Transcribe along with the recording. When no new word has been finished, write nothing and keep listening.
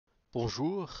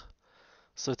Bonjour.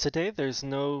 So today there's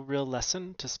no real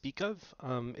lesson to speak of.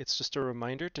 It's just a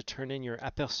reminder to turn in your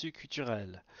aperçu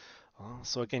culturel.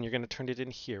 So again, you're going to turn it in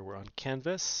here. We're on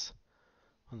Canvas,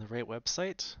 on the right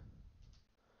website.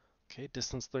 Okay,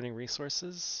 distance learning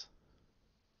resources.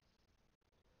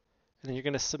 And then you're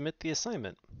going to submit the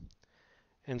assignment.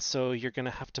 And so you're going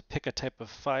to have to pick a type of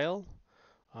file.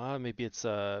 Maybe it's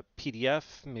a PDF,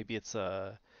 maybe it's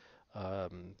a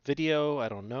video, I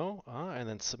don't know. And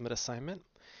then submit assignment.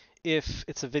 If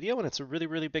it's a video and it's a really,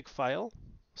 really big file,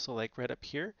 so like right up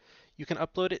here, you can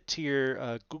upload it to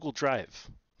your Google Drive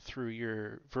through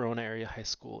your Verona Area High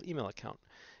School email account.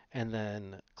 And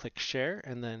then click share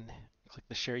and then click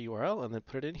the share URL and then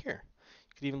put it in here.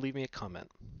 You can even leave me a comment.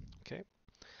 Okay.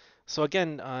 So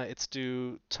again, it's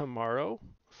due tomorrow,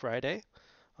 Friday,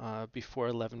 before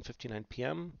 11:59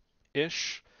 p.m.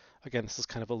 ish. Again, this is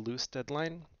kind of a loose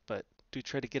deadline, but do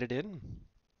try to get it in.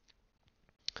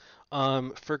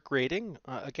 For grading,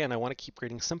 again, I want to keep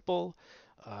grading simple.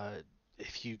 Uh,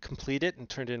 if you complete it and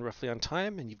turn it in roughly on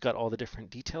time and you've got all the different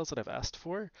details that I've asked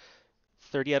for,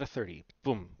 30 out of 30.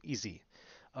 Boom, easy.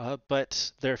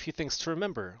 But there are a few things to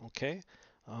remember, okay?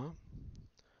 Uh,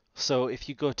 so if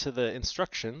you go to the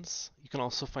instructions, you can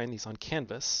also find these on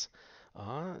Canvas.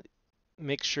 Uh,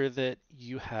 Make sure that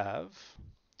you have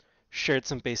shared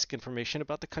some basic information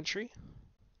about the country.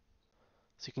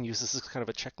 So you can use this as kind of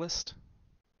a checklist.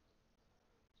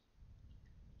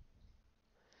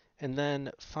 And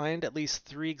then find at least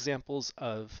 3 examples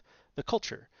of the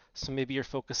culture. So maybe you're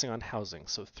focusing on housing.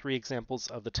 So 3 examples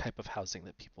of the type of housing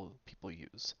that people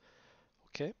use.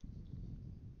 Okay.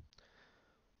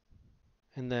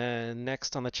 And then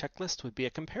next on the checklist would be a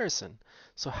comparison.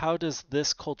 So how does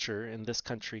this culture in this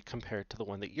country compare to the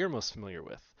one that you're most familiar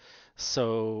with?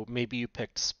 So maybe you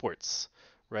picked sports,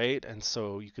 right? And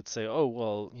so you could say, oh,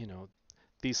 well,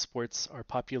 these sports are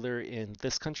popular in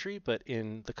this country, but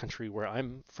in the country where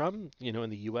I'm from, in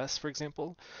the US, for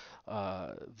example,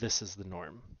 this is the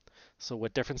norm. So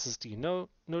what differences do you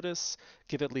notice?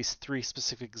 Give at least 3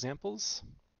 specific examples.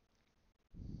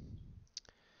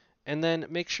 And then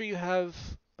make sure you have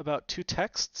about 2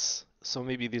 texts. So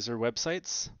maybe these are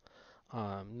websites,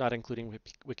 not including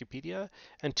Wikipedia,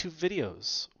 and 2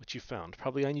 videos, which you found,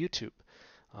 probably on YouTube.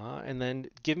 And then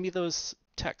give me those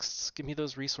texts, give me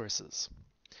those resources.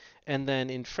 And then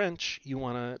in French, you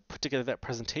want to put together that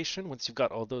presentation once you've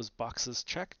got all those boxes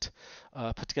checked.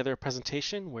 Put together a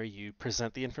presentation where you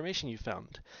present the information you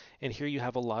found. And here you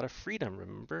have a lot of freedom,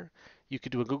 remember? You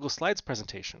could do a Google Slides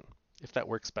presentation if that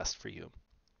works best for you.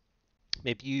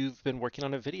 Maybe you've been working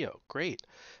on a video. Great.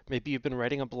 Maybe you've been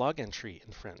writing a blog entry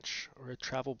in French or a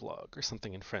travel blog or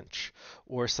something in French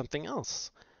or something else.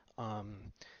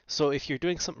 So if you're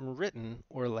doing something written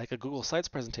or like a Google Slides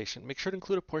presentation, make sure to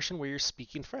include a portion where you're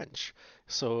speaking French,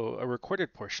 so a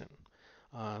recorded portion.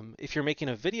 If you're making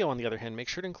a video, on the other hand, make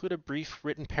sure to include a brief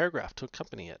written paragraph to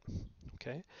accompany it.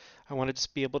 Okay? I want to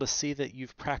just be able to see that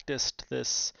you've practiced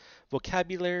this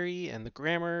vocabulary and the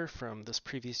grammar from this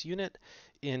previous unit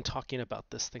in talking about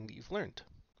this thing that you've learned.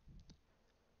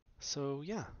 So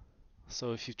yeah.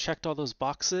 So if you've checked all those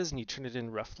boxes and you turn it in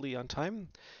roughly on time,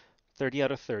 30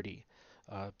 out of 30.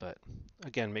 But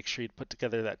again, make sure you put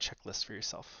together that checklist for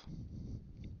yourself.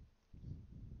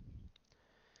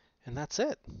 And that's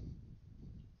it.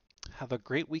 Have a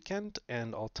great weekend,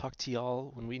 and I'll talk to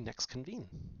y'all when we next convene.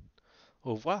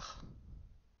 Au revoir.